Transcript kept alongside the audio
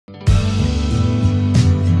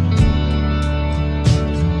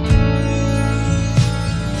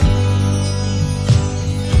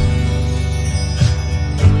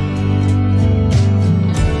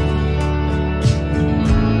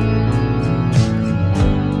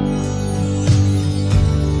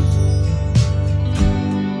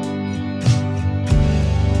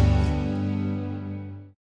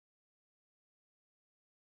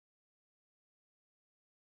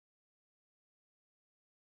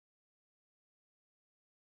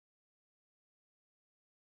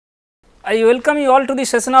I welcome you all to the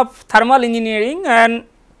session of thermal engineering, and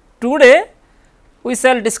today we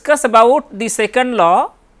shall discuss about the second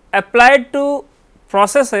law applied to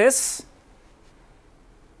processes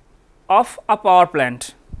of a power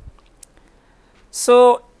plant.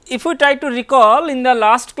 So, if we try to recall, in the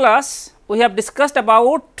last class we have discussed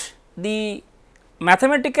about the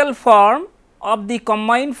mathematical form of the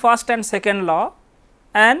combined first and second law,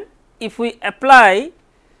 and if we apply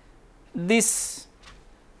this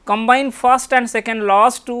combine first and second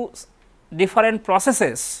laws to different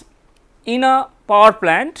processes in a power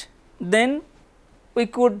plant, then we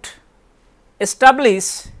could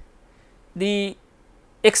establish the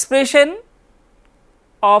expression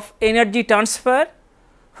of energy transfer,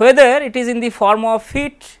 whether it is in the form of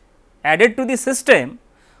heat added to the system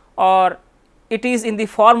or it is in the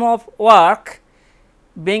form of work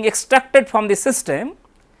being extracted from the system.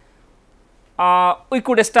 We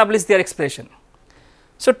could establish their expression.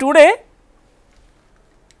 So, today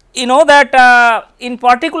you know that in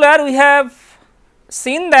particular we have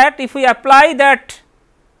seen that if we apply that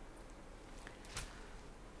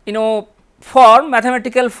form,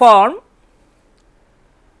 mathematical form,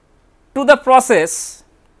 to the process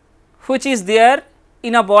which is there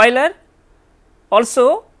in a boiler,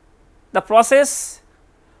 also the process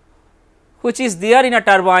which is there in a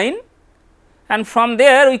turbine, and from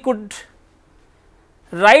there we could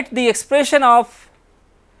write the expression of,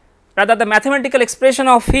 rather the mathematical expression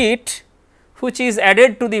of heat which is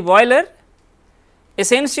added to the boiler,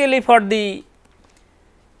 essentially for the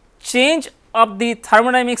change of the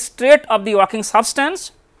thermodynamic state of the working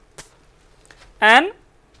substance, and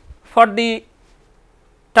for the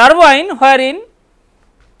turbine wherein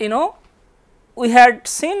we had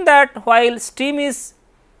seen that while steam is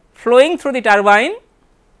flowing through the turbine,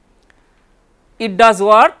 it does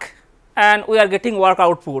work and we are getting work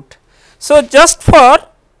output. So, just for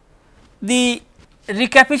the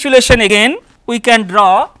recapitulation again, we can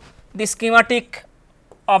draw the schematic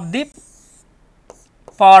of the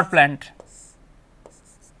power plant.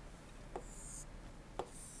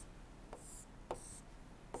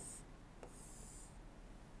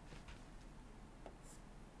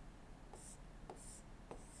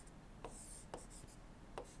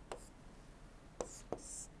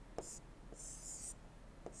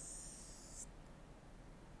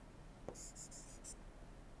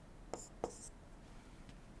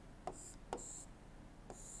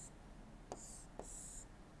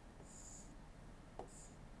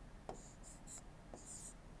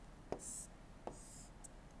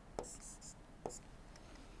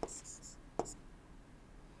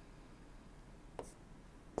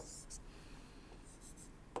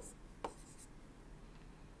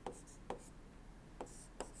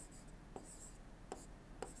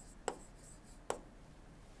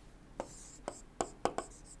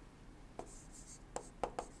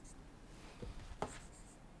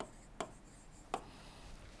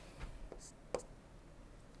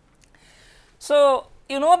 So,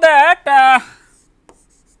 you know that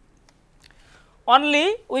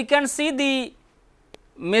only we can see the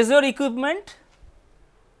major equipment,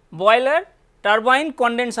 boiler, turbine,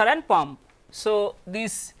 condenser and pump. So,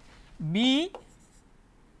 this B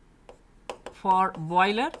for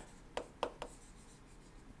boiler,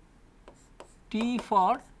 T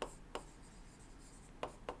for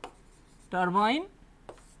turbine,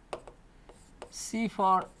 C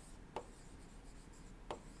for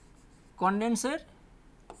condenser,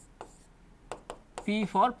 P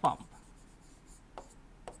for pump.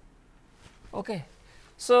 Okay.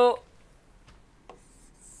 So,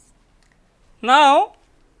 now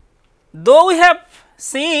though we have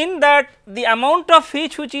seen that the amount of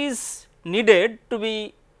heat which is needed to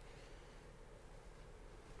be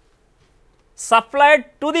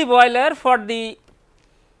supplied to the boiler for the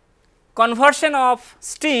conversion of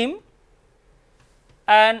steam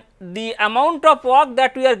and the amount of work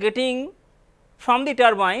that we are getting from the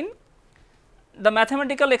turbine, the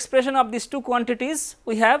mathematical expression of these two quantities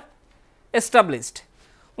we have established.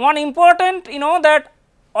 One important that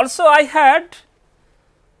also I had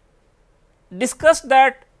discussed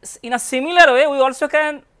that in a similar way we also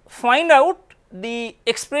can find out the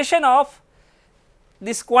expression of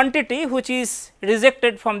this quantity which is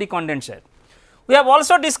rejected from the condenser. We have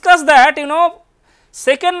also discussed that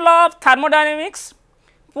second law of thermodynamics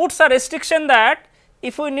puts a restriction that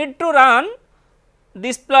if we need to run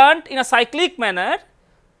this plant in a cyclic manner,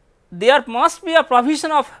 there must be a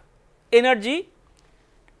provision of energy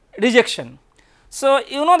rejection. So,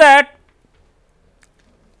 you know that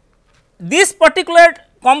this particular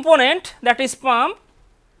component, that is pump,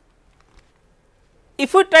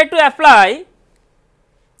 if we try to apply,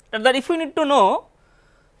 that if we need to know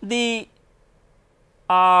the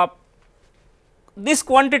this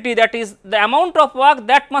quantity, that is the amount of work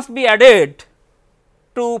that must be added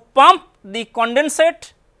to pump the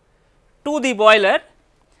condensate to the boiler,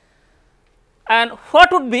 and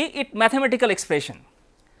what would be its mathematical expression.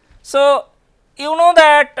 So, you know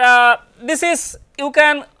that this is we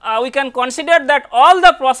can consider that all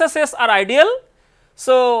the processes are ideal.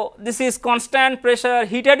 So, this is constant pressure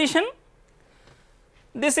heat addition,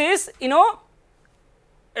 this is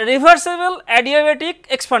reversible adiabatic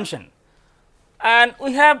expansion, and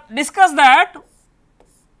we have discussed that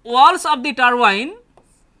walls of the turbine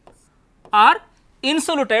are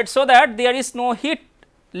insulated, so that there is no heat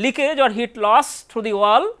leakage or heat loss through the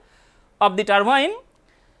wall of the turbine,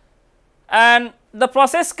 and the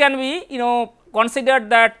process can be considered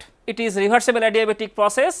that it is reversible adiabatic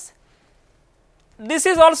process. This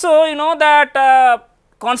is also that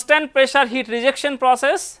constant pressure heat rejection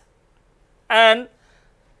process, and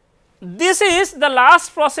this is the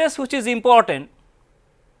last process which is important.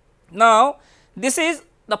 Now, this is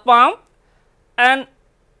the pump, and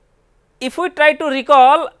if we try to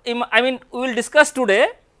recall, I mean we will discuss today,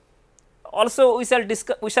 also we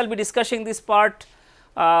shall be discussing this part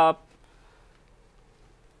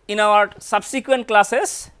in our subsequent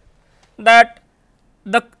classes, that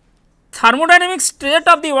the thermodynamic state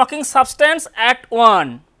of the working substance at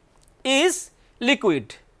 1 is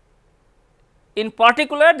liquid, in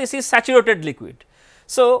particular this is saturated liquid.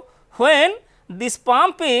 So, when this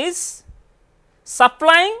pump is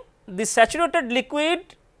supplying the saturated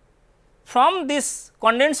liquid from this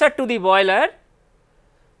condenser to the boiler,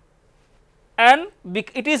 and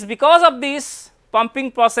it is because of this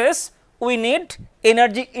pumping process we need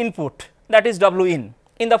energy input, that is W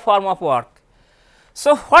in the form of work.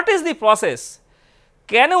 So, what is the process?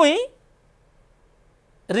 Can we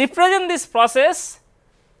represent this process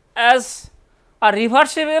as a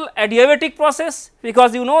reversible adiabatic process,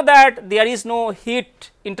 because you know that there is no heat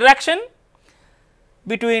interaction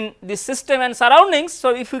between the system and surroundings.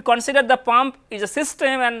 So, if we consider the pump is a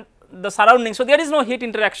system and the surroundings, so there is no heat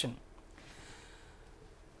interaction.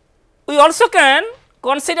 We also can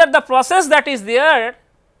consider the process that is there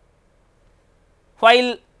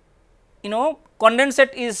while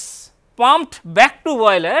condensate is pumped back to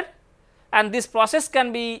boiler, and this process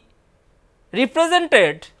can be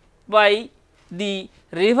represented by the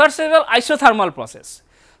reversible isothermal process.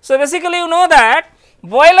 So, basically you know that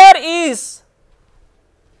boiler is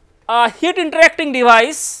a heat interacting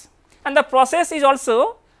device and the process is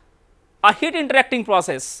also a heat interacting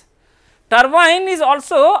process. Turbine is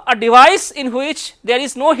also a device in which there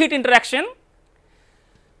is no heat interaction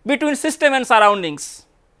between system and surroundings.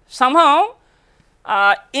 Somehow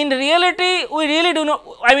in reality we really do not,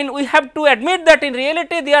 I mean we have to admit that in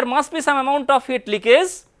reality there must be some amount of heat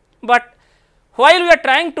leakage, but while we are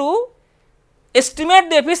trying to estimate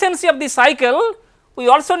the efficiency of the cycle, we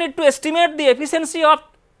also need to estimate the efficiency of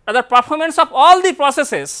the performance of all the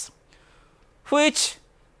processes which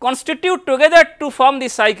constitute together to form the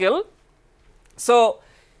cycle. So,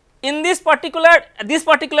 in this particular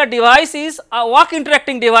device is a work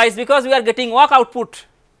interacting device, because we are getting work output.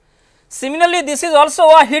 Similarly, this is also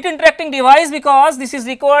a heat interacting device, because this is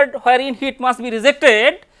required wherein heat must be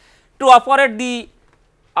rejected to operate the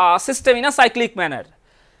system in a cyclic manner.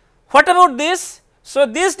 What about this? So,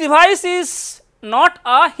 this device is not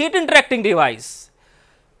a heat interacting device,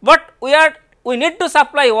 but we need to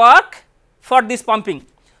supply work for this pumping.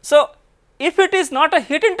 So, if it is not a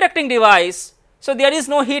heat interacting device, so there is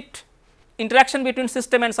no heat interaction between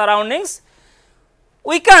system and surroundings,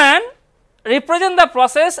 we can represent the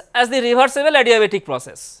process as the reversible adiabatic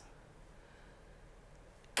process.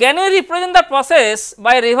 Can we represent the process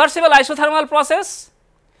by reversible isothermal process?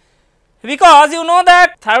 Because you know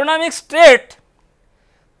that thermodynamic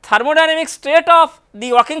state of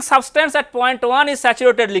the working substance at point 1 is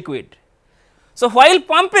saturated liquid. So, while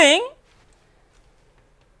pumping,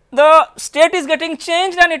 the state is getting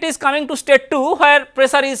changed and it is coming to state 2 where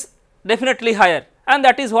pressure is definitely higher, and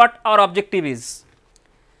that is what our objective is.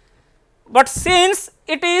 But since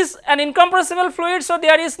it is an incompressible fluid, so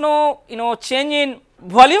there is no change in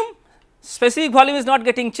volume, specific volume is not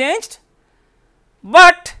getting changed,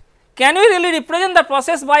 but can we really represent the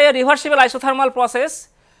process by a reversible isothermal process?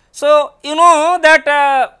 So, you know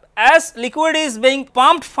that as liquid is being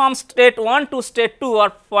pumped from state 1 to state 2 or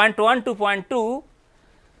point 1 to point 2,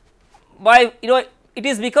 by it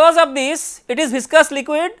is because of this, it is viscous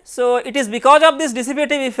liquid. So, it is because of this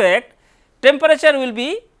dissipative effect, temperature will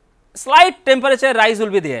be slight temperature rise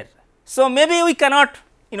will be there. So, maybe we cannot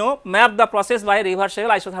map the process by reversible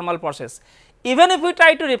isothermal process. Even if we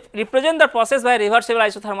try to represent the process by reversible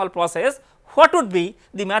isothermal process, what would be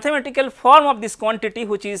the mathematical form of this quantity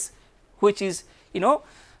which is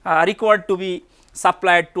required to be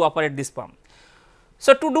supplied to operate this pump.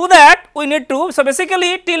 So, to do that we need to, so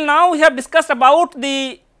basically till now we have discussed about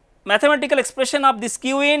the mathematical expression of this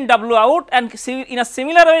Q in, W out, and in a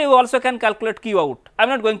similar way you also can calculate Q out. I am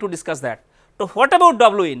not going to discuss that. So, what about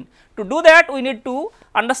W in? To do that we need to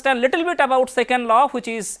understand little bit about second law, which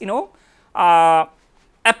is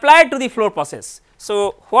applied to the flow process.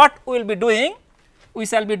 So, what we will be doing? We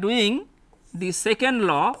shall be doing the second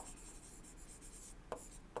law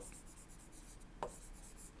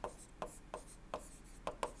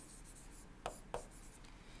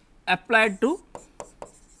applied to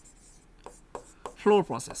flow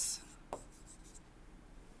process.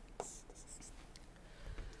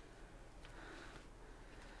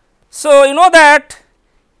 So, you know that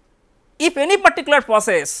if any particular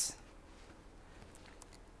process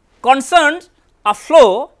concerns a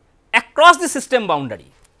flow across the system boundary.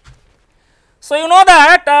 So, you know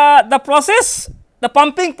that the process, the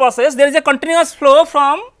pumping process, there is a continuous flow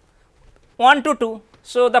from 1 to 2.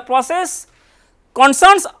 So, the process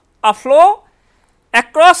concerns a flow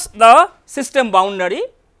across the system boundary.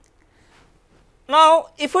 Now,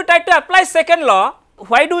 if we try to apply second law,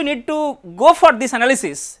 why do we need to go for this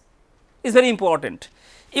analysis is very important.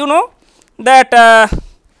 You know that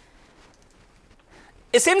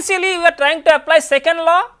essentially we are trying to apply second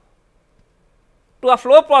law to a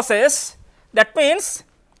flow process. That means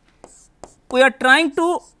we are trying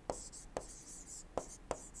to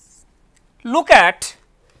look at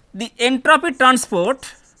the entropy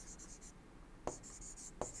transport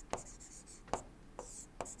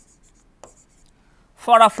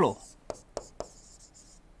for a flow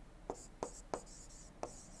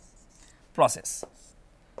process.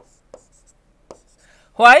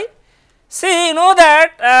 Why? See, you know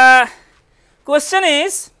that question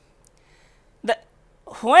is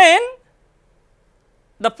when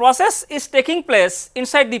the process is taking place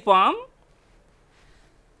inside the pump.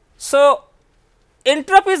 So,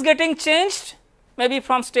 entropy is getting changed maybe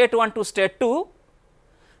from state 1 to state 2.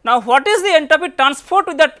 Now, what is the entropy transport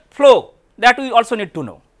with that flow, that we also need to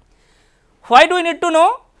know. Why do we need to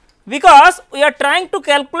know? Because we are trying to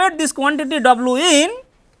calculate this quantity W in,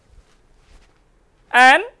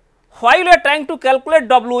 and while we are trying to calculate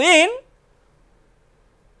W in,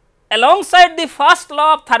 alongside the first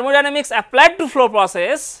law of thermodynamics applied to flow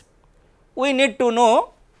process, we need to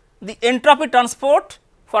know the entropy transport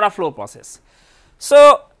for a flow process.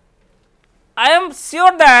 So, I am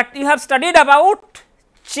sure that you have studied about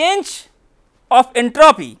change of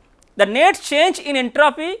entropy, the net change in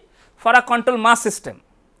entropy for a control mass system.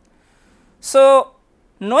 So,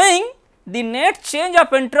 knowing the net change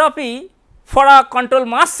of entropy for a control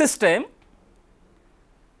mass system,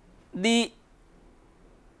 the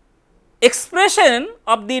expression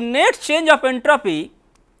of the net change of entropy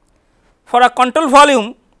for a control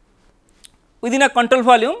volume within a control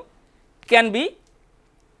volume can be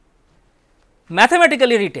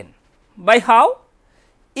mathematically written by how?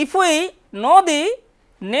 If we know the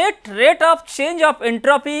net rate of change of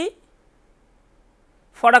entropy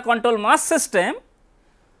for a control mass system,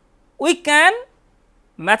 we can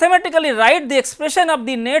mathematically write the expression of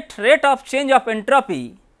the net rate of change of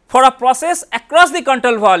entropy for a process across the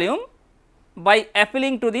control volume by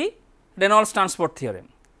appealing to the Reynolds transport theorem.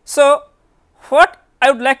 So, what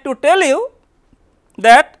I would like to tell you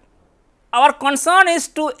that our concern is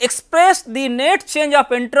to express the net change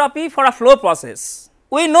of entropy for a flow process.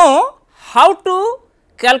 We know how to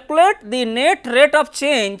calculate the net rate of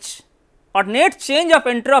change or net change of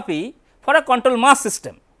entropy for a control mass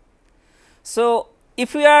system. So,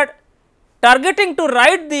 if we are targeting to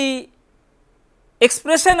write the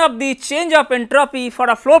expression of the change of entropy for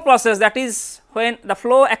a flow process, that is when the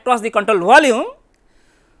flow across the control volume,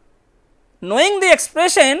 knowing the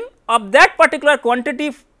expression of that particular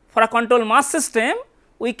quantity for a control mass system,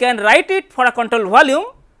 we can write it for a control volume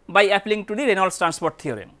by appealing to the Reynolds transport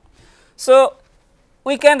theorem. So,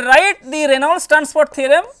 we can write the Reynolds transport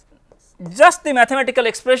theorem, just the mathematical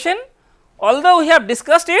expression, although we have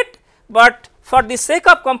discussed it, but for the sake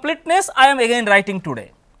of completeness I am again writing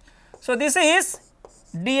today. So, this is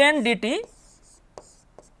dN dt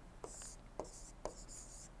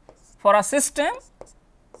for a system,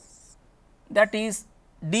 that is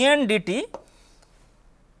dN dt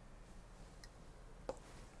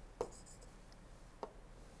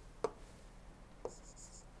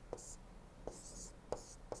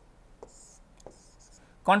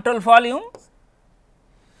control volume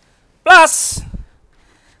plus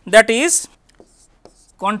that is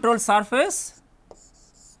control surface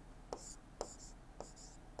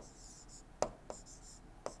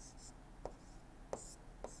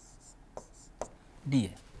dA.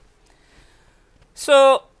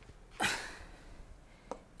 So,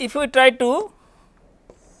 if we try to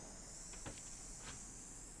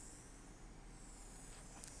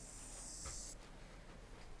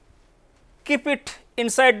keep it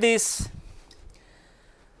inside this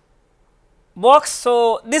box.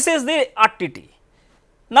 So, this is the RTT.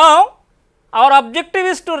 Now, our objective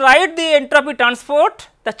is to write the entropy transport,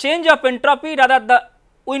 the change of entropy, rather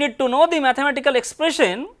we need to know the mathematical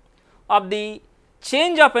expression of the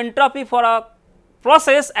change of entropy for a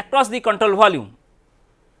process across the control volume,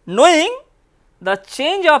 knowing the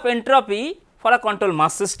change of entropy for a control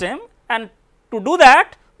mass system, and to do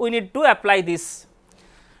that we need to apply this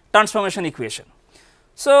transformation equation.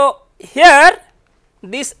 So, here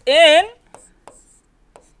this N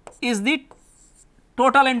is the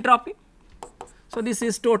total entropy. So, this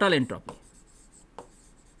is total entropy,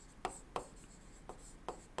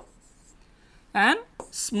 and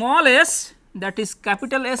small s, that is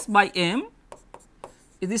capital S by M,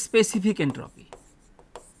 is the specific entropy.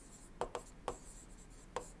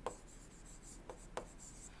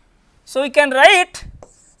 So, we can write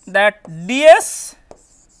that ds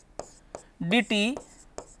dt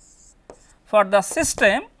for the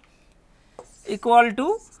system equal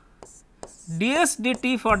to ds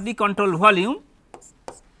dt for the control volume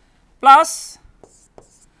plus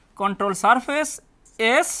control surface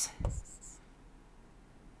S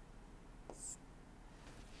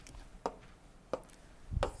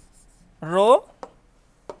rho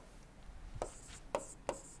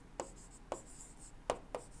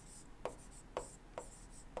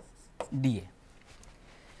dA.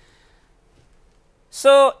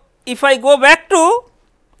 So, if I go back to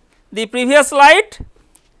the previous slide,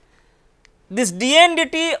 this dN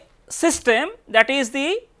dt system, that is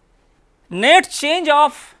the net change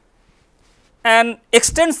of an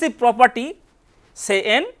extensive property, say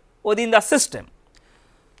n, within the system.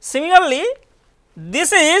 Similarly,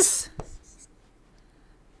 this is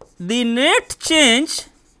the net change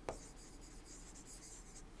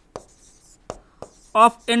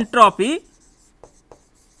of entropy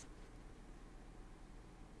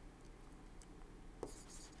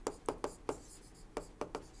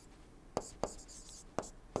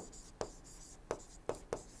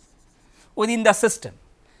within the system.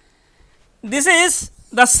 This is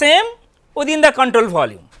the same within the control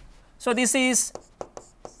volume. So, this is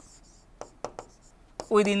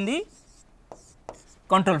within the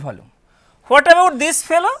control volume. What about this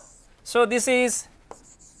fellow? So, this is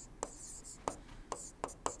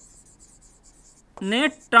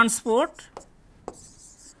net transport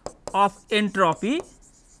of entropy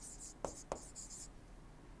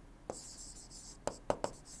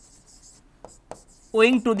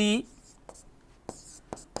owing to the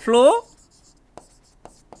flow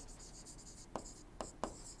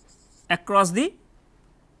across the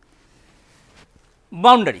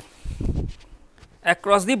boundary,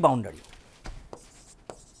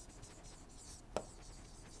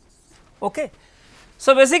 Okay.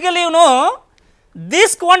 So, basically you know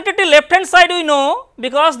this quantity left hand side we know,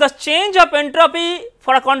 because the change of entropy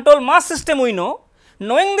for a control mass system we know.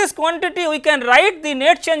 Knowing this quantity, we can write the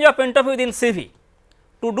net change of entropy within CV.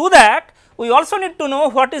 To do that, we also need to know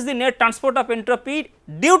what is the net transport of entropy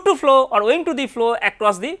due to flow or owing to the flow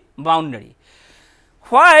across the boundary.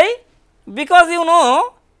 Why? Because you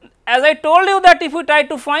know, as I told you that if we try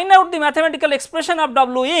to find out the mathematical expression of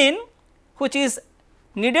W in, which is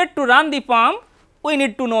needed to run the pump, we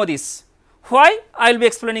need to know this. Why? I will be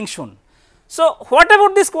explaining soon. So, what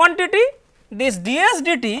about this quantity? This ds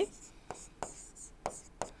dt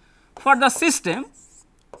for the system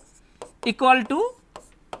equal to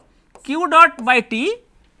q dot by t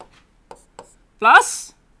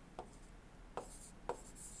plus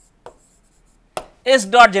s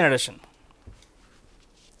dot generation,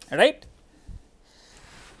 right.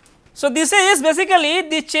 So, this is basically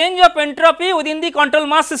the change of entropy within the control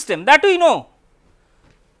mass system, that we know.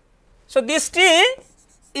 So, this T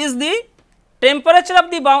is the temperature of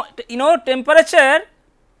the temperature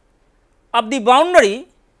of the boundary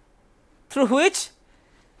through which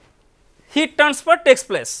heat transfer takes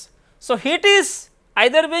place. So, heat is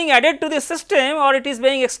either being added to the system or it is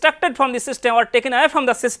being extracted from the system or taken away from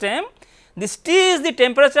the system. This T is the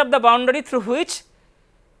temperature of the boundary through which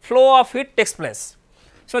flow of heat takes place.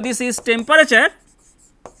 So, this is temperature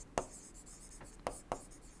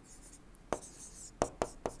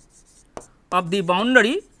of the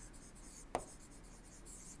boundary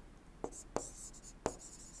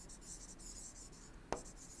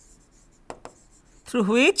through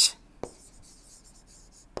which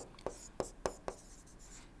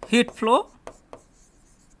heat flow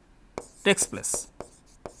takes place.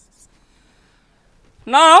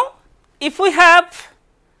 Now, if we have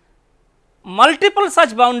multiple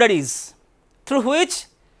such boundaries through which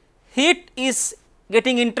heat is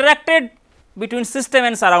getting interacted between system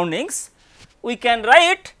and surroundings, we can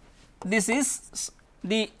write this is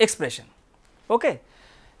the expression. Okay.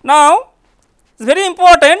 Now, it is very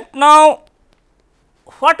important. Now,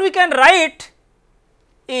 what we can write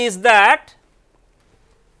is that,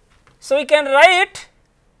 so we can write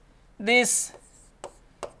this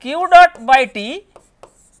q dot by T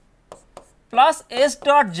plus S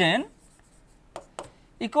dot gen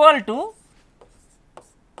equal to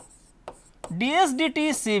ds dt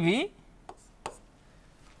Cv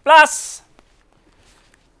plus,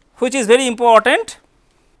 which is very important,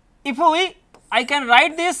 if I can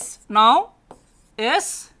write this now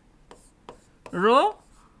S rho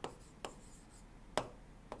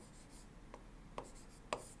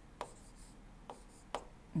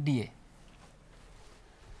dA.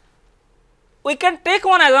 We can take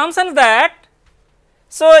one assumption that,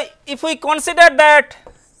 so if we consider that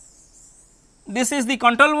this is the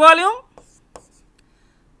control volume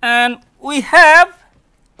and we have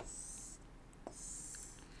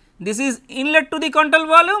this is inlet to the control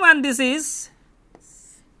volume and this is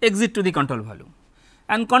exit to the control volume,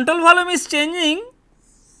 and control volume is changing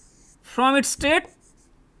from its state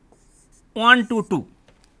 1 to 2.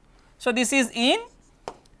 So, this is in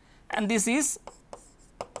and this is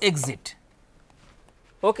exit.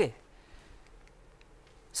 Okay.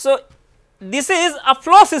 So, this is a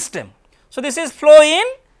flow system. So, this is flow in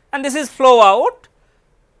and this is flow out.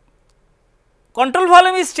 Control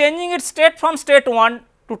volume is changing its state from state 1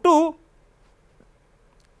 to 2.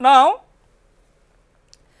 Now,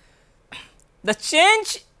 the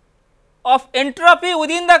change of entropy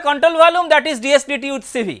within the control volume, that is ds dt with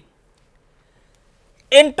Cv.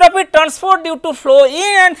 Entropy transfer due to flow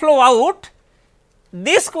in and flow out,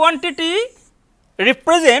 this quantity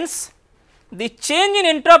represents the change in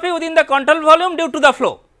entropy within the control volume due to the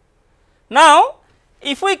flow. Now,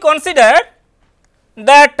 if we consider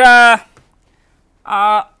that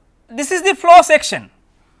this is the flow section.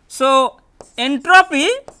 So, entropy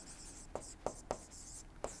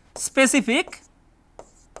specific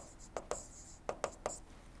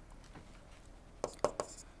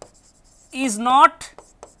is not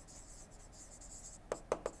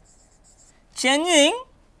changing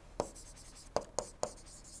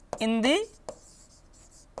in the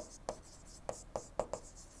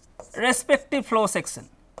respective flow section.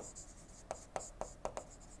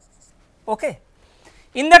 Okay.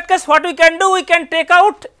 In that case, what we can do, we can take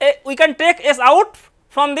out we can take S out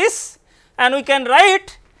from this and we can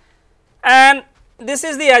write, and this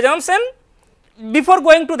is the assumption. Before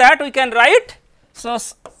going to that, we can write, so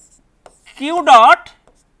q dot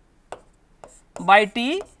by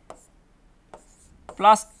T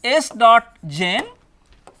plus S dot gen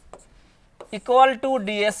equal to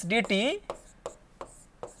ds dt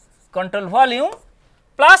control volume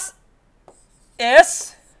plus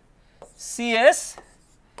S Cs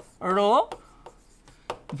rho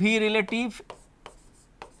V relative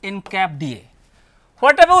in cap dA.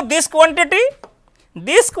 What about this quantity?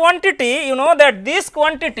 This quantity, you know that this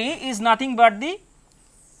quantity is nothing but the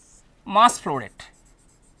mass flow rate.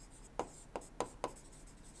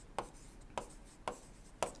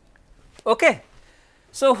 Okay.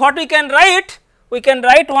 So, what we can write? We can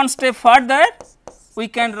write one step further. We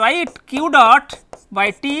can write q dot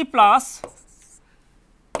by T plus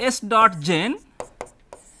S dot gen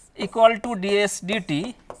equal to ds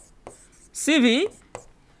dt Cv.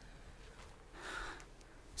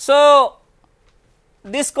 So,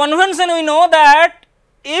 this convention we know that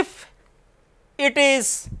if it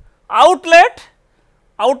is outlet,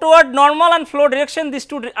 outward normal and flow direction, these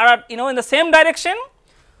two are in the same direction,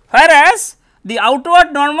 whereas the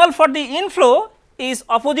outward normal for the inflow is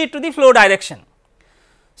opposite to the flow direction.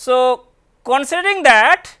 So, considering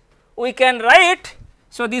that, we can write,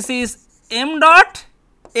 so this is m dot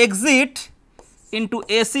exit into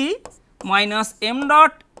AC minus m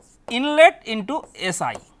dot inlet into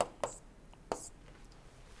SI.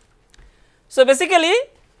 So, basically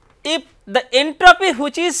if the entropy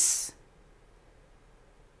which is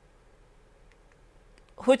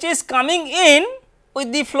coming in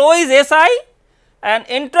with the flow is SI and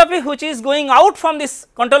entropy which is going out from this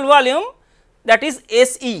control volume, that is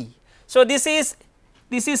SE. So, this is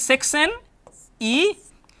section E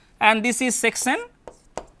and this is section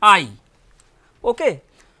I. Okay.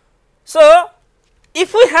 So,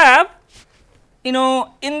 if we have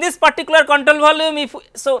in this particular control volume,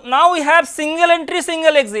 so now we have single entry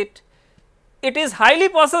single exit, it is highly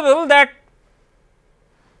possible that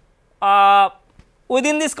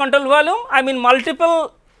within this control volume, I mean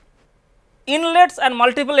multiple inlets and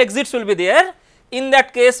multiple exits will be there. In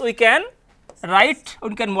that case, we can write,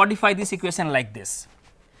 we can modify this equation like this.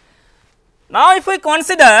 Now, if we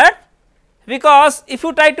consider, because if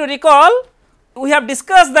you try to recall, we have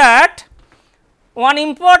discussed that one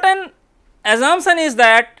important assumption is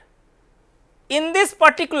that in this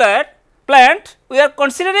particular plant, we are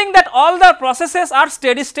considering that all the processes are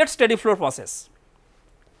steady state, steady flow process.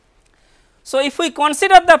 So, if we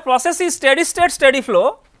consider the process is steady state, steady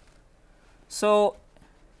flow, so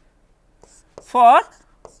for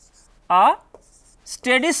a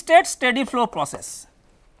steady state, steady flow process,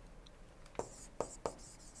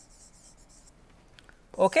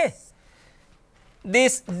 okay,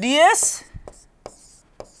 this ds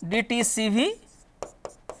dt Cv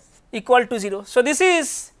equal to 0. So, this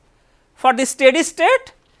is for the steady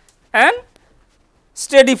state and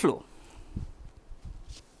steady flow.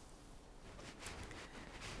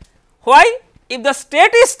 Why? If the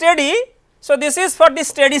state is steady, so this is for the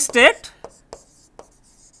steady state,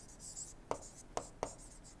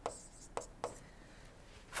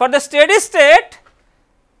 for the steady state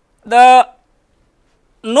the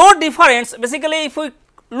no difference, basically if we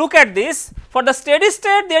look at this, for the steady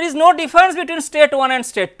state there is no difference between state 1 and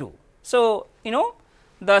state 2. So, you know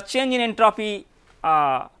the change in entropy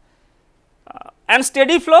and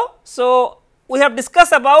steady flow. So, we have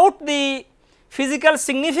discussed about the physical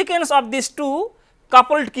significance of these two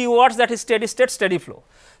coupled keywords, that is steady state, steady flow.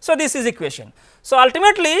 So, this is equation. So,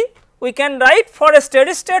 ultimately we can write for a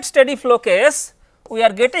steady state, steady flow case, we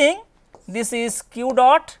are getting this is q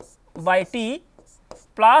dot by T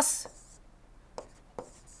plus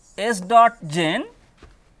S dot gen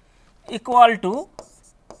equal to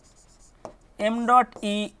m dot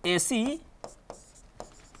E A C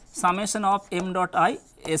summation of m dot I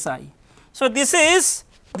S I. So, this is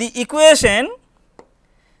the equation,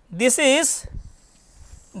 this is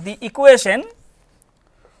the equation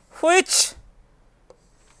which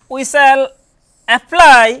we shall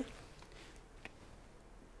apply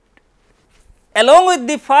along with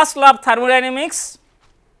the first law of thermodynamics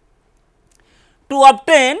to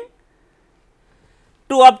obtain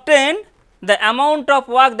the amount of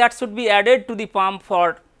work that should be added to the pump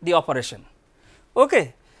for the operation.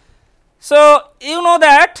 Okay. So, you know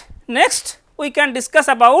that next we can discuss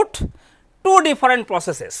about two different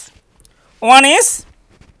processes. One is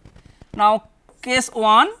now case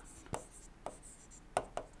 1,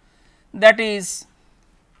 that is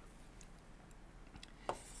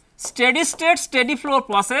steady state, steady flow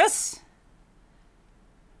process,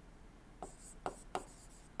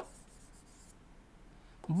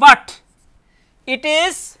 but it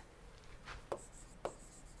is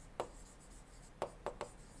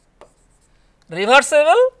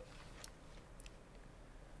reversible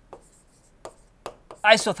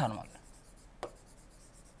isothermal.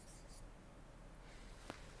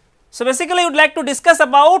 So, basically we would like to discuss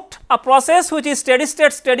about a process which is steady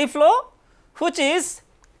state, steady flow, which is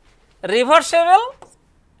reversible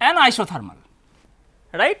and isothermal,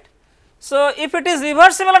 right. So, if it is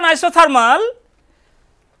reversible and isothermal,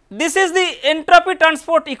 this is the entropy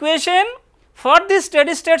transport equation for this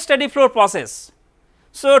steady state, steady flow process.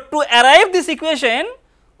 So, to arrive this equation,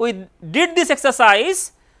 we did this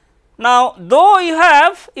exercise. Now, though you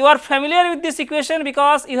are familiar with this equation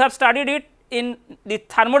because you have studied it in the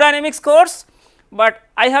thermodynamics course, but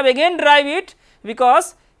I have again derived it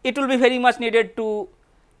because it will be very much needed to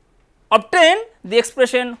obtain the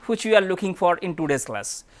expression which we are looking for in today's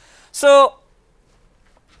class. So,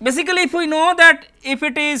 basically if we know that if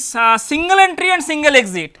it is single entry and single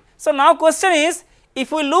exit. So, now question is,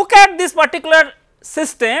 if we look at this particular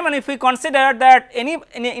system and if we consider that any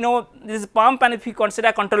you know this pump, and if we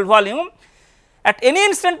consider control volume, at any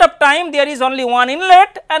instant of time there is only one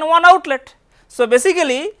inlet and one outlet. So,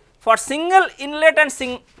 basically for single inlet and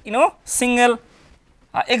single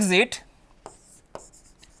exit,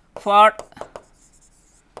 for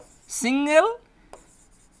single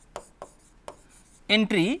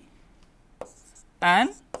entry and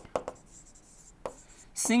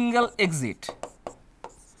single exit,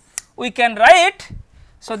 we can write.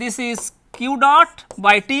 So, this is q dot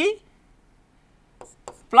by T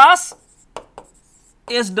plus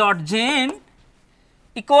S dot Jn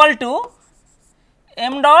equal to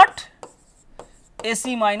m dot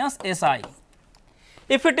AC minus Si.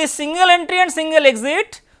 If it is single entry and single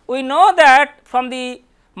exit, we know that from the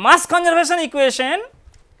mass conservation equation,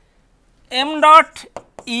 m dot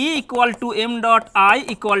E equal to m dot I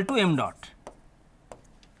equal to m dot.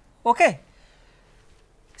 Okay.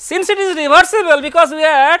 Since it is reversible, because we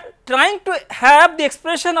are trying to have the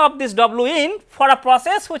expression of this W in for a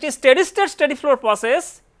process which is steady state, steady flow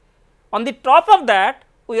process, on the top of that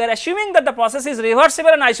we are assuming that the process is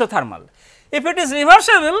reversible and isothermal. If it is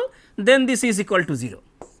reversible, then this is equal to 0.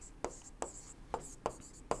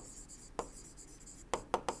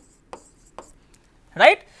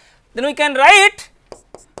 Right. Then we can write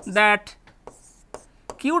that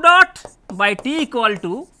q dot by T equal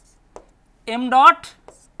to m dot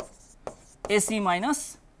AC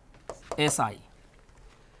minus SI.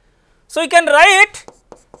 So, we can write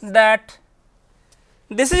that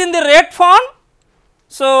this is in the rate form.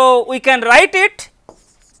 So, we can write it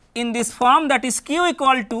in this form, that is q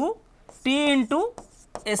equal to T into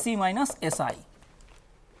AC minus SI,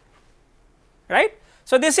 right.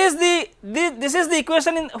 So, this is the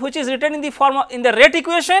equation which is written in the form of, in the rate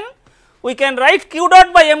equation. We can write q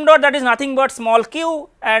dot by m dot, that is nothing but small q,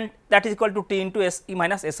 and that is equal to T into SE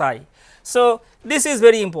minus SI. So, this is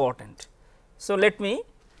very important. So, let me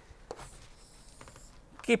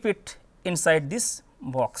keep it inside this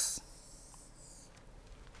box.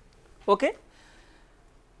 Okay.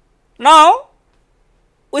 Now,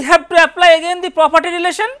 we have to apply again the property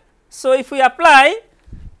relation. So, if we apply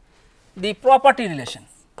the property relation,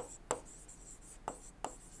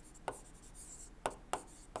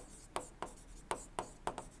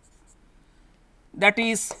 that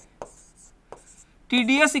is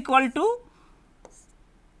TDS equal to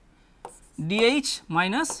DH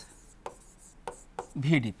minus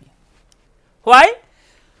VdP. Why?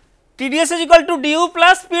 TDS is equal to du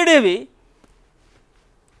plus PdV.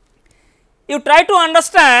 You try to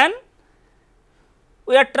understand,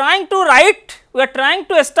 we are trying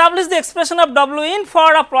to establish the expression of W in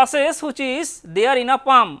for a process which is there in a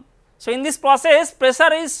pump. So, in this process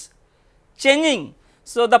pressure is changing.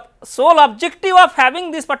 So, the sole objective of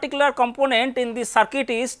having this particular component in this circuit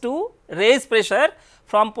is to raise pressure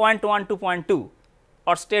from point 1 to point 2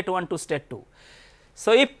 or state 1 to state 2.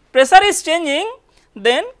 So, if pressure is changing,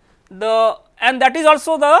 then and that is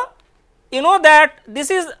also the, you know, that this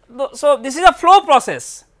is this is a flow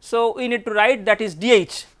process. So, we need to write that is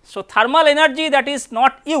dH. So, thermal energy, that is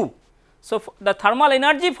not U. So, the thermal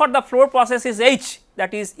energy for the flow process is H,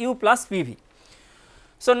 that is U plus PV.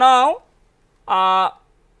 So, now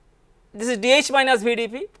this is dH minus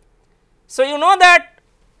VdP. So, you know that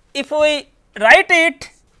if we write it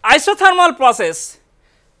isothermal process,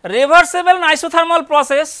 reversible and isothermal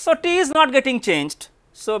process, so T is not getting changed.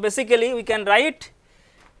 So, basically we can write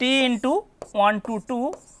T into 1 to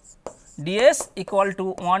 2 ds equal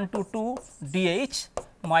to 1 to 2 dH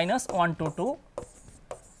minus 1 to 2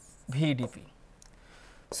 VdP.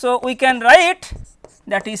 So, we can write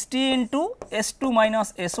that is T into S2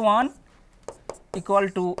 minus S1 equal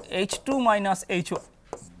to H2 minus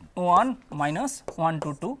H1 minus 1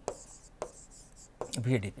 to 2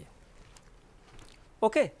 VdP.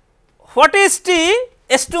 Okay. What is T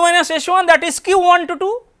S2 minus S1? That is Q1 to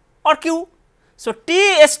 2 or Q. So, T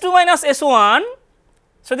S2 minus S1.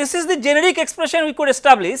 So, this is the generic expression we could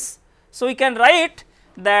establish. So, we can write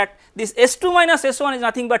that this S2 minus S1 is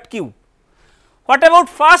nothing but Q. What about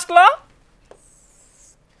first law?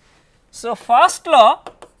 So, first law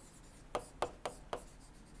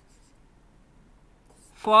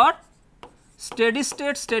for steady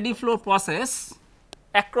state steady flow process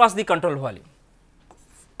across the control volume.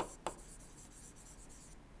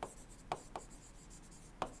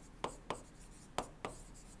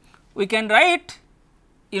 We can write,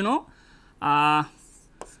 you know,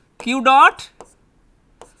 Q dot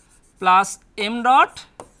plus M dot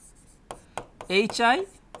HI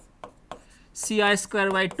Ci square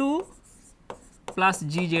by 2 plus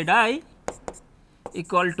GZI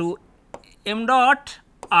equal to M dot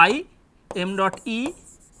I M dot E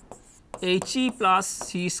HE plus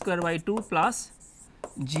C square by 2 plus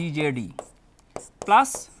GZE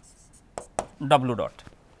plus W dot,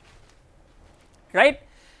 right.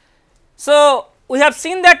 So, we have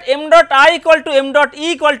seen that M dot I equal to M dot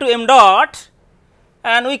E equal to M dot,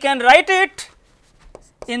 and we can write it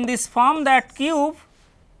in this form that Q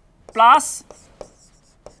plus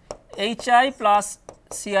HI plus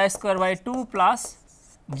Ci square by 2 plus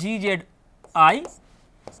GZI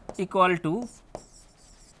equal to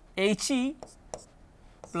HE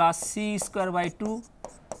plus C square by 2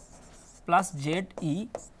 plus ZE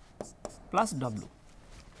plus W.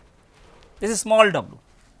 This is small w.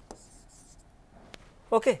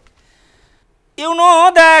 Okay. You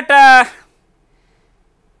know that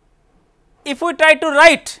if we try to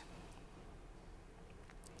write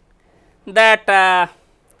that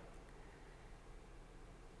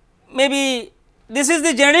maybe this is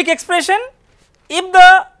the generic expression, if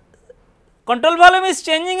the control volume is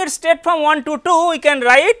changing its state from 1 to 2, we can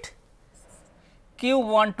write Q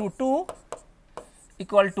 1 to 2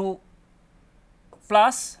 equal to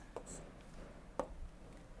plus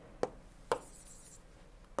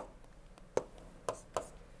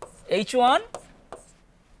H1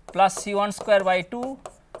 plus C1 square by 2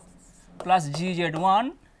 plus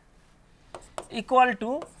GZ1 equal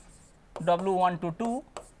to W1 to 2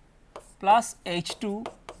 plus H2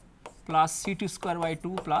 plus C2 square by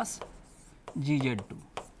 2 plus GZ2.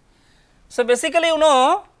 So, basically you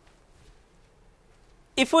know,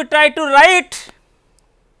 if we try to write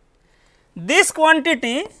this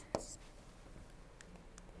quantity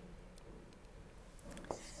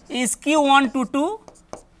is Q1 to 2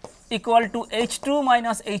 equal to H2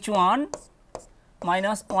 minus H1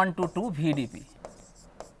 minus 1 to 2 VdP.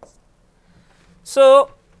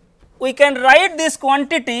 So, we can write this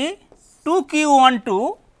quantity 2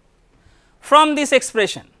 Q12 from this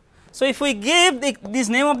expression. So, if we give this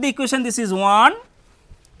name of the equation, this is 1.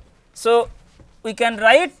 So, we can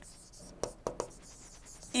write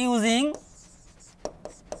using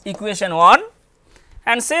equation 1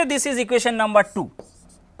 and say this is equation number 2,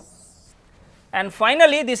 and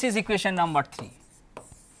finally, this is equation number 3.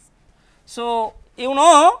 So, you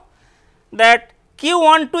know that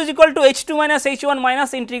Q12 is equal to H2 minus H1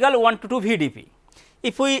 minus integral 1 to 2 VdP.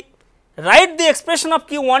 If we write the expression of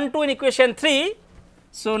Q12 in equation 3,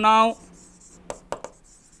 so now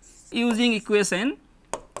using equation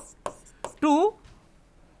 2,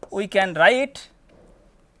 we can write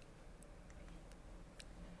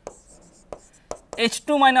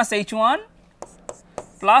H2 minus H1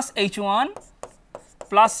 plus H1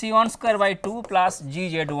 plus C1 square by 2 plus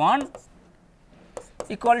GZ1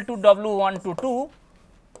 equal to W1 to 2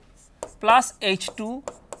 plus H2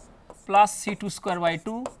 plus C2 square by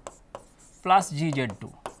 2 plus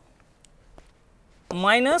GZ2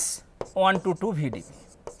 minus 1 to 2 VdP.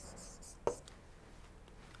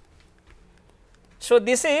 So,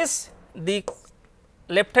 this is the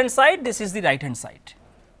left hand side, this is the right hand side,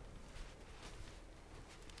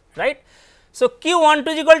 right. So, Q12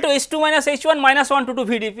 is equal to H2 minus H1 minus 1 to 2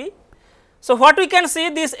 VdP. So, what we can see,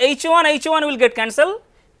 this H1 will get cancelled,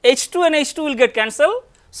 H2 and H2 will get cancelled.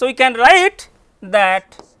 So, we can write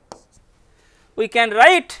that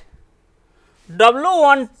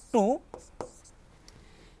W12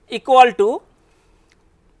 equal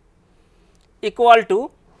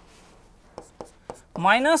to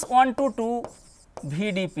minus 1 to 2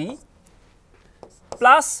 VdP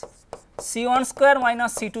plus C1 square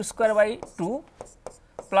minus C2 square by 2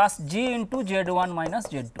 plus G into Z1 minus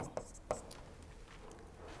Z2,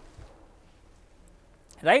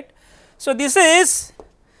 right. So, this is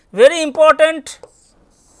very important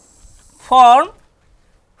form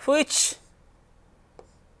which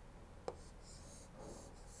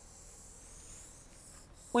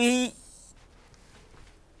we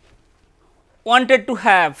wanted to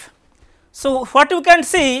have. So, what you can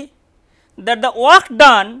see that the work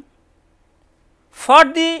done for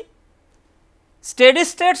the steady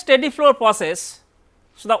state steady flow process.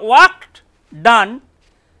 So, the work done,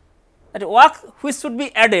 that work which should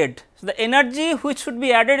be added. So, the energy which should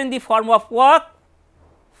be added in the form of work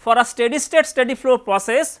for a steady state steady flow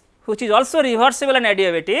process which is also reversible and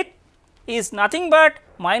adiabatic is nothing but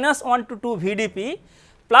minus 1 to 2 VdP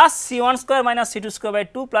plus C1 square minus C2 square by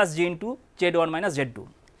 2 plus G into Z1 minus Z2.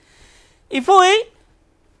 If we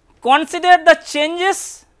consider the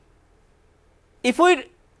changes, if we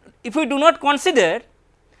do not consider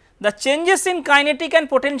the changes in kinetic and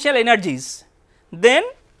potential energies, then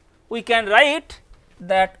we can write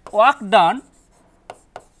that work done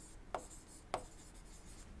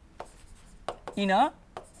in a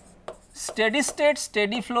steady state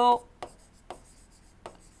steady flow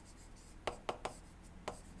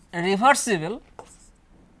reversible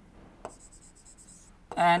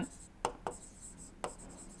and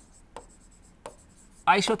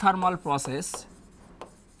isothermal process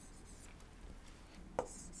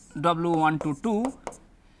W1 to 2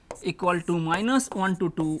 equal to minus 1 to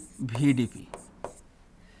 2 VdP,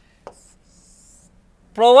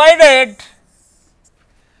 provided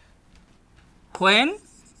when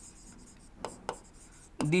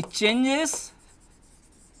the changes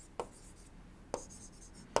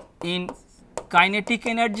in kinetic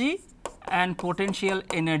energy and potential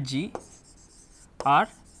energy are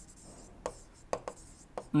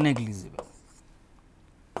negligible.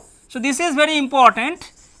 So, this is very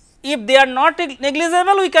important. If they are not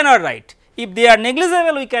negligible, we cannot write. If they are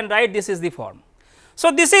negligible, we can write. This is the form.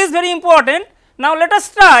 So, this is very important. Now, let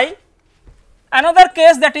us try another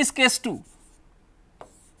case, that is case 2,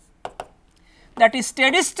 that is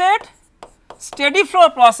steady state steady flow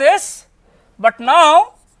process, but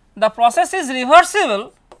now the process is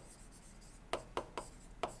reversible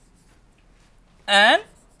and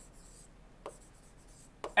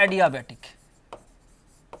adiabatic.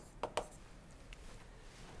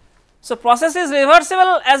 So, process is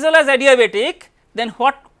reversible as well as adiabatic, then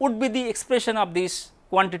what would be the expression of this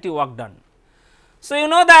quantity work done? So, you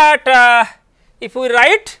know that if we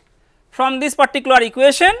write from this particular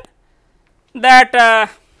equation that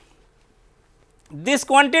this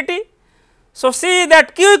quantity, so see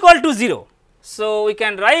that q equal to 0. So, we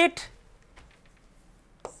can write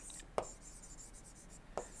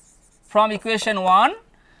from equation 1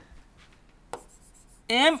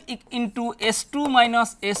 m into S2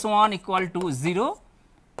 minus S1 equal to 0.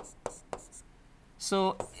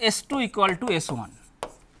 So, S2 equal to S1,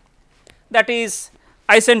 that is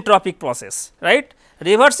isentropic process, right.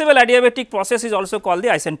 Reversible adiabatic process is also called the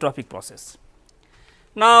isentropic process.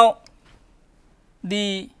 Now,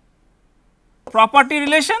 the property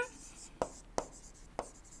relation,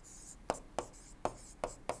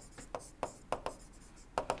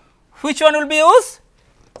 which one will be used?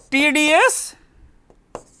 TdS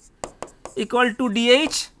equal to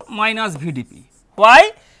dH minus VdP.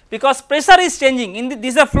 Why? Because pressure is changing in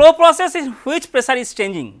this is a flow process in which pressure is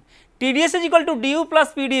changing. TdS is equal to du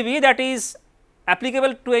plus PdV, that is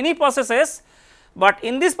applicable to any processes, but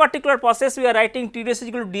in this particular process we are writing TdS is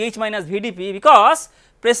equal to dH minus VdP because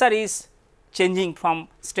pressure is changing from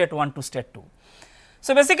state 1 to state 2.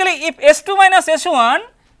 So, basically if S2 minus S1,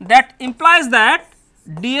 that implies that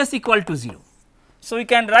ds equal to 0. So, we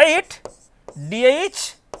can write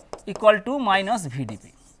dH equal to minus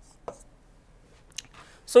VdP.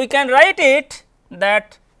 So, we can write it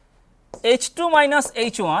that H2 minus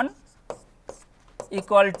H1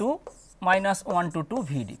 equal to minus 1 to 2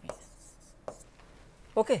 VdP.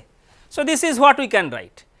 Okay. So, this is what we can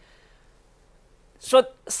write. So,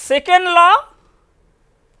 second law,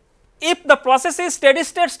 if the process is steady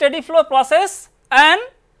state steady flow process and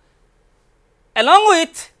along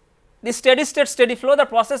with the steady state steady flow the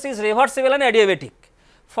process is reversible and adiabatic.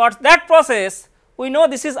 For that process we know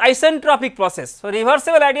this is isentropic process. So,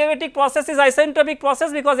 reversible adiabatic process is isentropic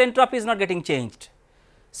process because entropy is not getting changed.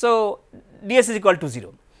 So, ds is equal to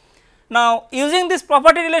 0. Now, using this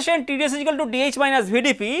property relation TdS is equal to dH minus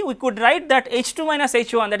VdP, we could write that H2 minus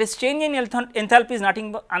H1, that is change in enthalpy is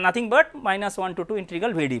nothing but minus 1 to 2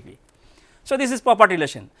 integral VdP. So, this is property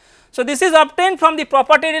relation. So, this is obtained from the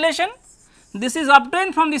property relation, this is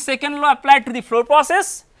obtained from the second law applied to the flow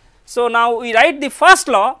process. So, now we write the first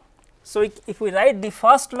law. So, if we write the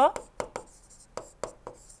first law,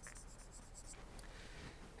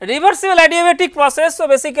 reversible adiabatic process. So,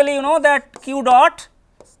 basically you know that q dot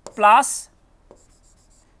plus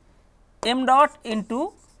m dot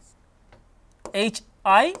into h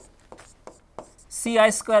I c I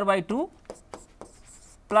square by 2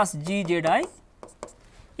 plus g z I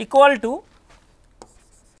equal to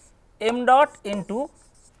m dot into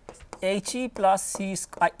h E plus c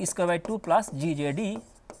square by 2 plus g z D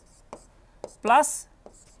plus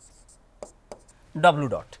w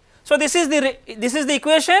dot. So, this is the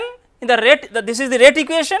equation in the rate, this is the rate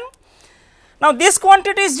equation. Now, this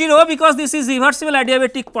quantity is 0 because this is reversible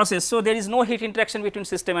adiabatic process. So, there is no heat interaction between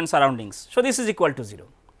system and surroundings. So, this is equal to 0.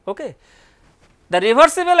 Okay. The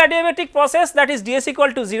reversible adiabatic process, that is ds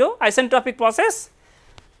equal to 0, isentropic process,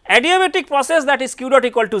 adiabatic process, that is q dot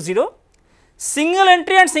equal to 0, single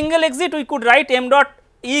entry and single exit we could write m dot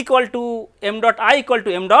E equal to m dot I equal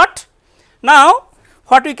to m dot. Now,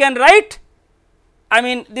 what we can write, I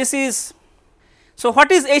mean this is, so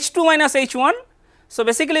what is H2 minus H1? So,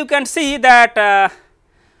 basically you can see that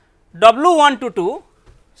W1 to 2,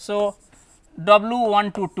 so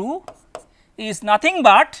W1 to 2 is nothing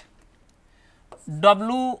but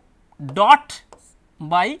W dot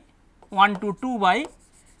by 1 to 2 by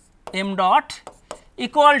m dot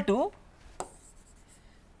equal to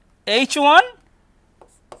H1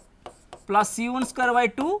 plus C1 square by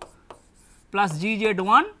 2 plus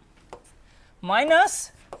GZ1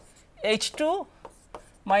 minus H2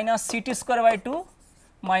 minus CT square by 2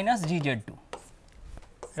 minus GZ2,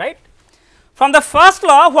 right. From the first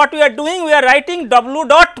law what we are doing, we are writing W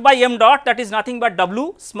dot by m dot, that is nothing but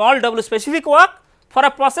W, small w specific work for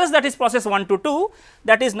a process, that is process 1 to 2,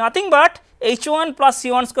 that is nothing but H1 plus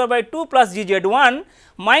C1 square by 2 plus GZ1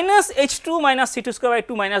 minus H2 minus C2 square by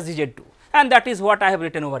 2 minus GZ2, and that is what I have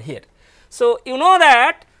written over here. So, you know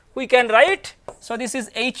that we can write, so this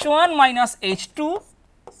is H1 minus H2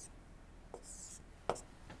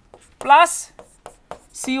 plus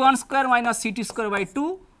C1 square minus CT square by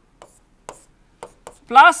 2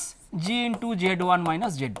 plus G into Z1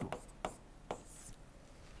 minus Z2.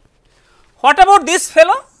 What about this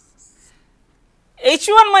fellow?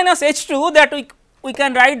 H1 minus H2, that we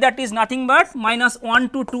can write, that is nothing but minus 1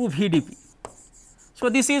 to 2 VdP. So,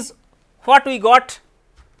 this is what we got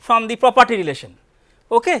from the property relation.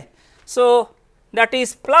 Okay. So, that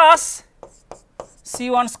is plus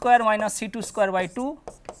C1 square minus C2 square by 2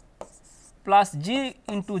 plus G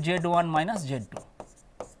into Z1 minus Z2.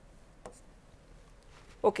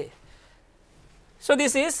 Okay. So,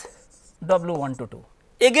 this is W1 to 2.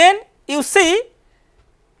 Again you see,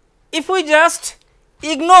 if we just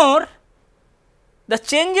ignore the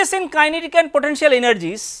changes in kinetic and potential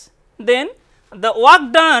energies, then the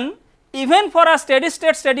work done even for a steady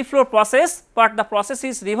state steady flow process, but the process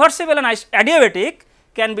is reversible and adiabatic,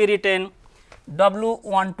 can be written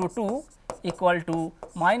W1 to 2 equal to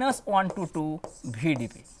minus 1 to 2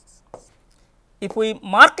 VdP. If we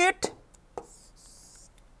mark it,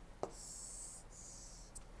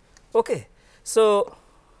 okay. So,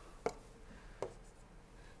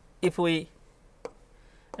 if we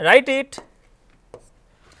write it,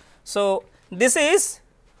 so this is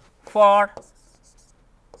for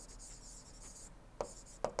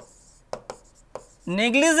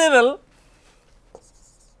negligible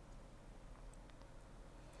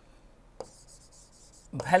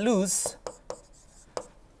values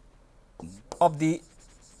of the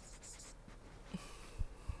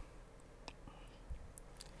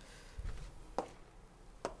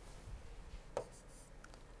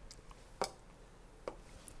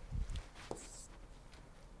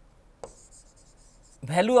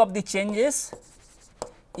changes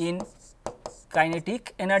in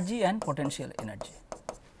kinetic energy and potential energy.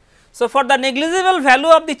 So, for the negligible value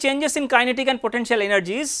of the changes in kinetic and potential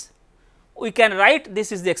energies, we can write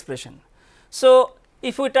this is the expression. So,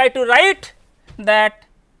 if we try to write that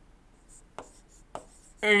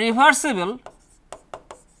reversible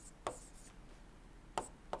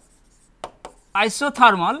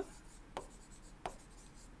isothermal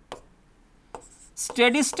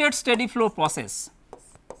steady state steady flow process,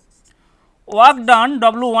 work done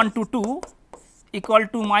W1 to 2 equal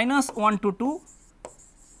to minus 1 to 2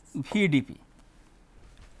 VdP.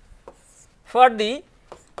 For the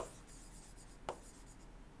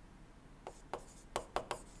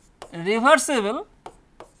reversible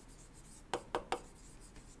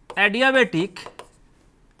adiabatic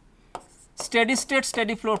steady state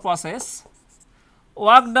steady flow process,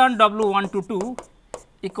 work done W1 to 2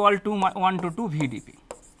 equal to 1 to 2 VdP.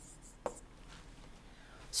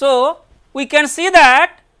 So, we can see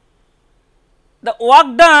that the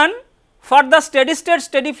work done for the steady state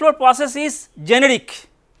steady flow process is generic.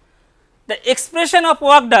 The expression of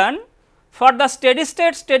work done for the steady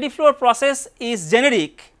state steady flow process is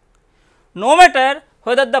generic, no matter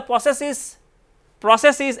whether the process is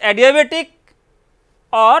adiabatic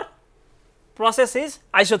or process is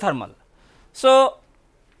isothermal. So,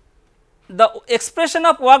 the expression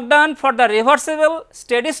of work done for the reversible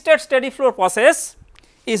steady state steady flow process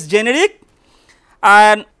is generic,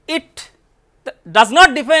 and it does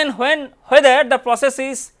not define whether the process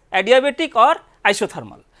is adiabatic or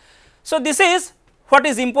isothermal. So, this is what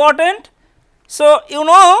is important. So, you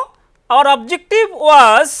know, our objective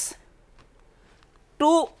was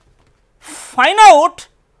to find out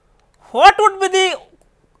what would be the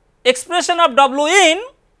expression of W in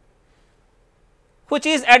which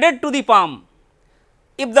is added to the pump.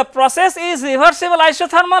 If the process is reversible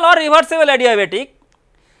isothermal or reversible adiabatic,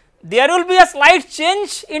 there will be a slight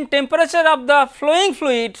change in temperature of the flowing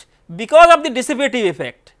fluid because of the dissipative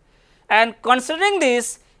effect. And considering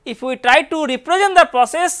this, if we try to represent the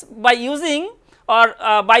process by using or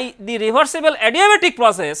by the reversible adiabatic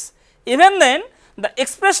process, even then the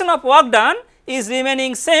expression of work done is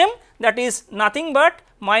remaining same, that is nothing but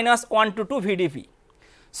minus 1 to 2 VdP.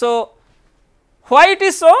 So, why it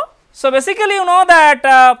is so? So, basically you know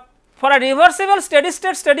that for a reversible steady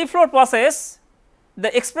state steady flow process,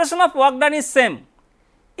 the expression of work done is same.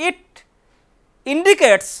 It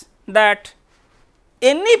indicates that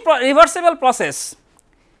any reversible process,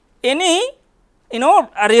 any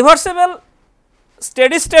a reversible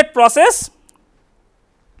steady state process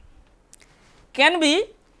can be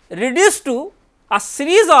reduced to a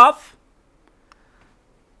series of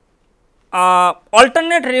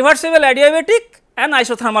alternate reversible adiabatic and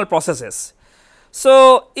isothermal processes.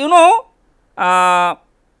 So, you know,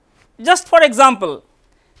 just for example,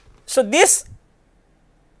 so this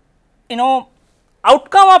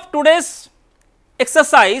outcome of today's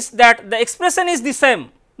exercise, that the expression is the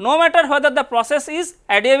same no matter whether the process is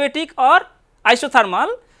adiabatic or isothermal,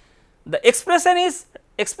 the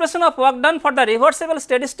expression of work done for the reversible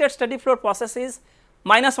steady state steady flow process is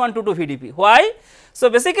minus 1 to 2 VdP. Why? So,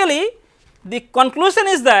 basically the conclusion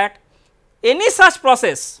is that any such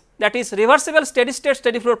process, that is reversible steady state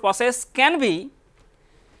steady flow process, can be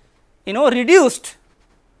reduced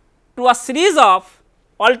to a series of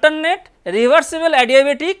alternate reversible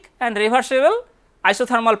adiabatic and reversible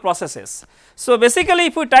isothermal processes. So, basically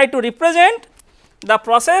if we try to represent the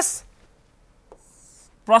processes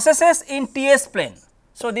in T s plane.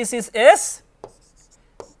 So, this is S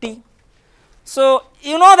T. So,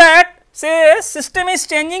 you know that say system is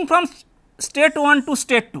changing from state 1 to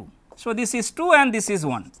state 2. So, this is 2 and this is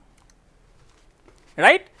 1,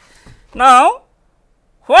 right. Now,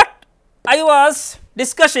 what I was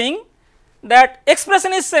discussing, that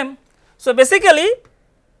expression is same. So, basically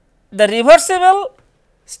the reversible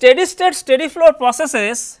steady state steady flow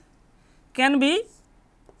processes can be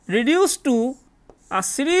reduced to a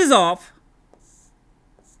series of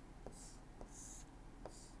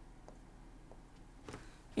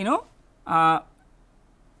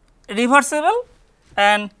reversible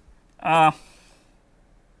and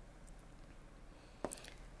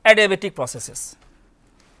adiabatic processes.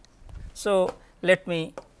 So, let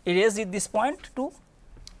me erase this point too.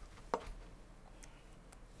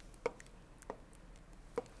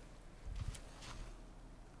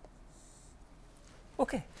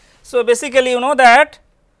 Okay. So, basically you know that,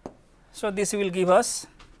 so this will give us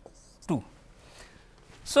 2.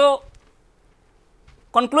 So,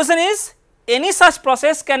 conclusion is any such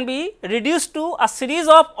process can be reduced to a series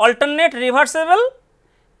of alternate reversible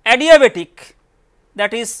adiabatic,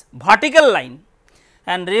 that is vertical line,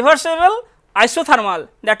 and reversible isothermal,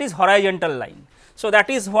 that is horizontal line. So, that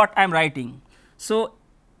is what I am writing. So,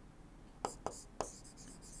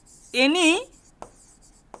 any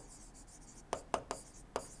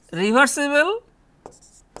reversible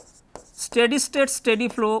steady state steady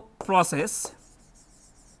flow process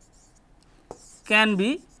can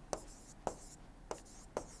be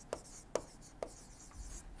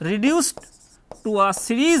reduced to a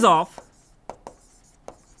series of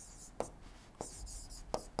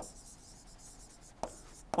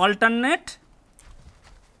alternate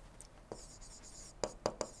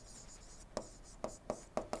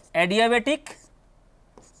adiabatic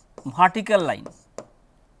vertical line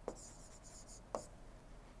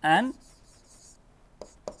and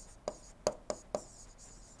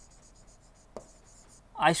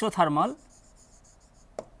isothermal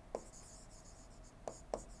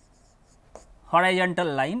horizontal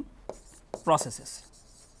line processes.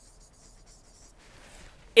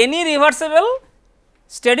 Any reversible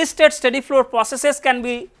steady state steady flow processes can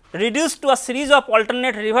be reduced to a series of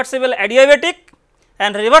alternate reversible adiabatic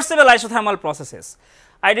and reversible isothermal processes.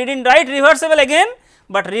 I did not write reversible again,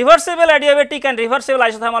 but reversible adiabatic and reversible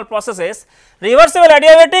isothermal processes, reversible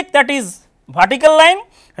adiabatic, that is vertical line,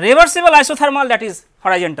 reversible isothermal, that is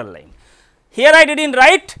horizontal line. Here I did not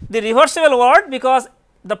write the reversible word because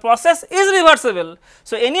the process is reversible.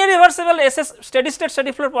 So, any reversible steady state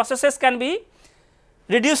steady flow processes can be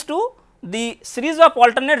reduced to the series of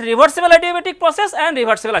alternate reversible adiabatic process and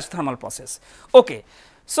reversible isothermal process. Okay.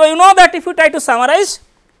 So, you know that if you try to summarize,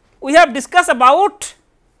 we have discussed about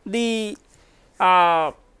the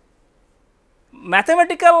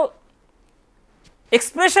mathematical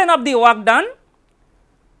expression of the work done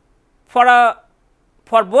for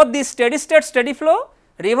both the steady state steady flow,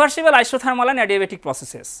 reversible isothermal and adiabatic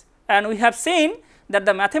processes, and we have seen that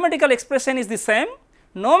the mathematical expression is the same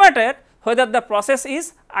no matter whether the process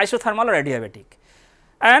is isothermal or adiabatic.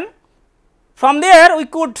 And from there we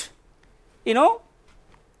could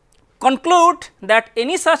conclude that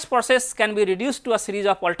any such process can be reduced to a series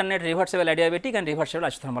of alternate reversible adiabatic and reversible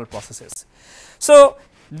isothermal processes. So,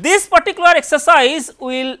 this particular exercise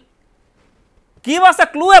will give us a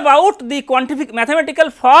clue about the mathematical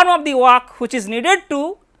form of the work which is needed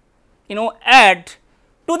to add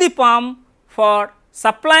to the pump for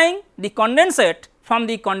supplying the condensate from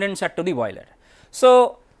the condenser to the boiler.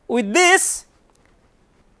 So, with this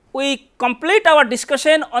we complete our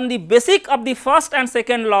discussion on the basic of the first and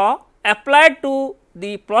second law applied to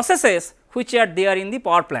the processes which are there in the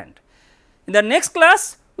power plant. In the next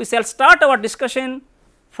class we shall start our discussion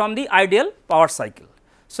from the ideal power cycle.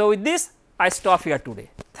 So, with this I stop here today.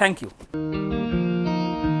 Thank you.